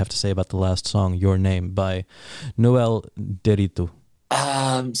song? What do you have to say about the last song, Your Name, by Noel Derito?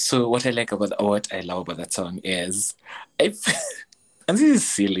 So what I love about that song is, and this is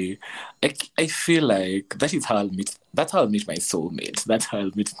silly, I feel like that's how I'll meet my soulmate. That's how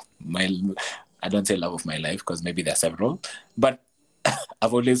I'll meet I don't say love of my life, because maybe there are several, but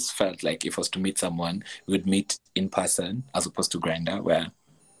I've always felt like if I was to meet someone, we would meet in person as opposed to Grindr, where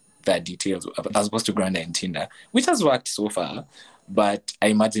there are details, as opposed to Grindr and Tinder, which has worked so far. But I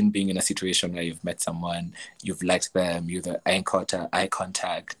imagine being in a situation where you've met someone, you've liked them, you've eye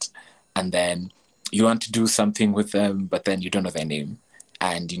contact, and then you want to do something with them, but then you don't know their name,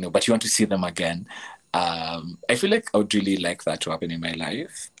 and but you want to see them again. I feel like I would really like that to happen in my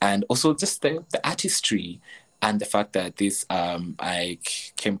life. And also just the artistry and the fact that this, I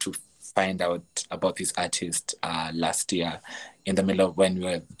came to find out about this artist last year when we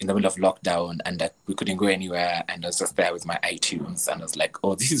were in the middle of lockdown, and that we couldn't go anywhere, and I was just there with my iTunes, and I was like,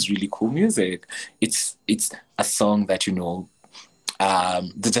 oh, this is really cool music. It's a song that,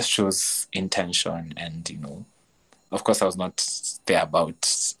 that just shows intention, and, of course I was not there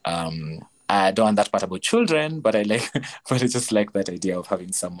about, I don't want that part about children, but I just like that idea of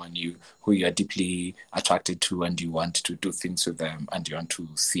having someone who you are deeply attracted to, and you want to do things with them, and you want to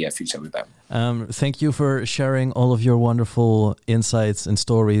see a future with them. Thank you for sharing all of your wonderful insights and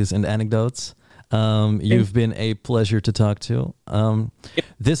stories and anecdotes. You've been a pleasure to talk to.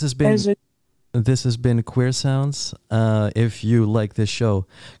 This has been Queer Sounds. If you like this show,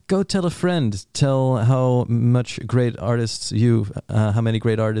 go tell a friend. Tell how many great artists you've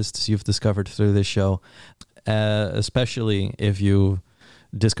discovered through this show. Especially if you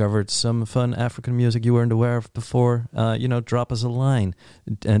discovered some fun African music you weren't aware of before. Drop us a line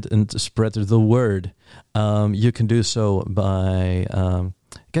and spread the word. You can do so by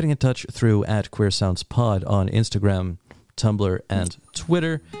getting in touch through @QueerSoundsPod on Instagram, Tumblr, and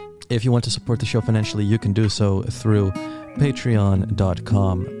Twitter. If you want to support the show financially, you can do so through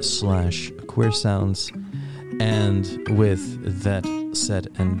patreon.com/queersounds. And with that said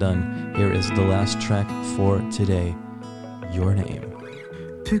and done, here is the last track for today, Your Name.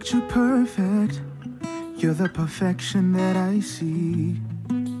 Picture perfect, you're the perfection that I see.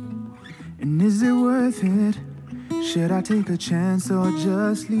 And is it worth it? Should I take a chance or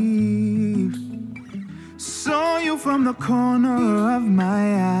just leave? Saw you from the corner of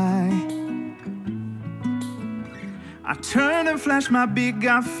my eye. I turned and flashed my big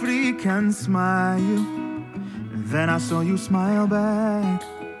African smile. Then I saw you smile back.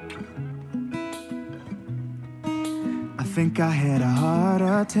 I think I had a heart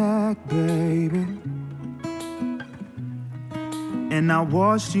attack, baby. And I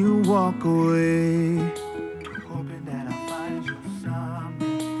watched you walk away.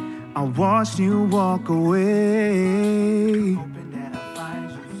 I I watched you walk away.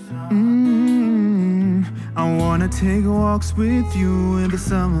 I wanna take walks with you in the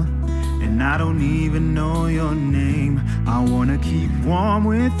summer, and I don't even know your name. I wanna keep warm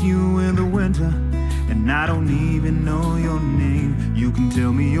with you in the winter, and I don't even know your name. You can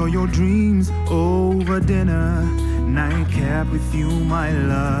tell me all your dreams over dinner. Nightcap with you, my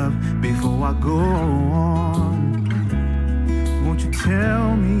love, before I go on. Won't you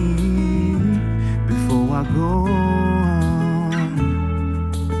tell me before I go on?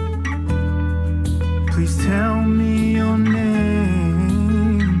 Please tell me your name.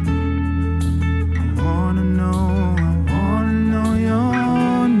 I wanna know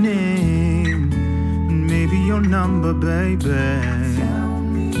your name, and maybe your number, baby. Tell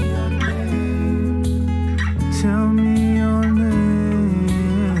me your name. Tell me your name.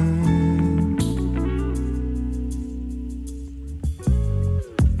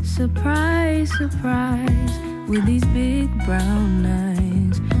 Surprise, surprise, with these big brown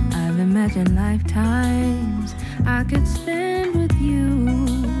eyes. I've imagined lifetimes I could spend with you,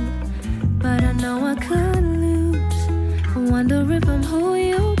 but I know I could lose. I wonder if I'm who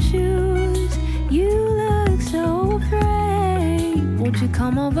you choose. You look so afraid. Won't you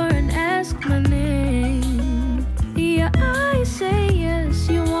come over and ask my name? Yeah, I say yes,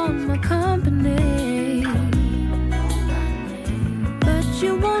 you want my company, but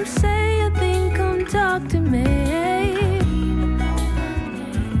you won't say a thing, come talk to me.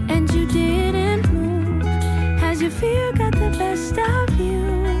 And you didn't move. Has your fear got the best of you?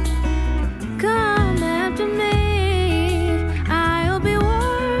 Come after me, I'll be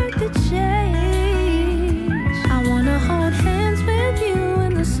worth the change. I wanna hold hands with you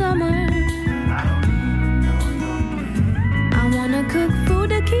in the summer. I wanna cook food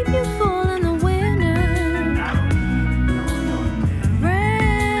to keep you full in the winter.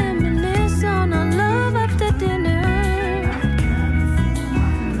 Reminisce on our love after dinner.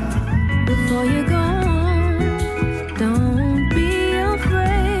 Before you go on, don't be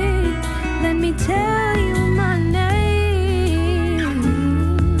afraid. Let me tell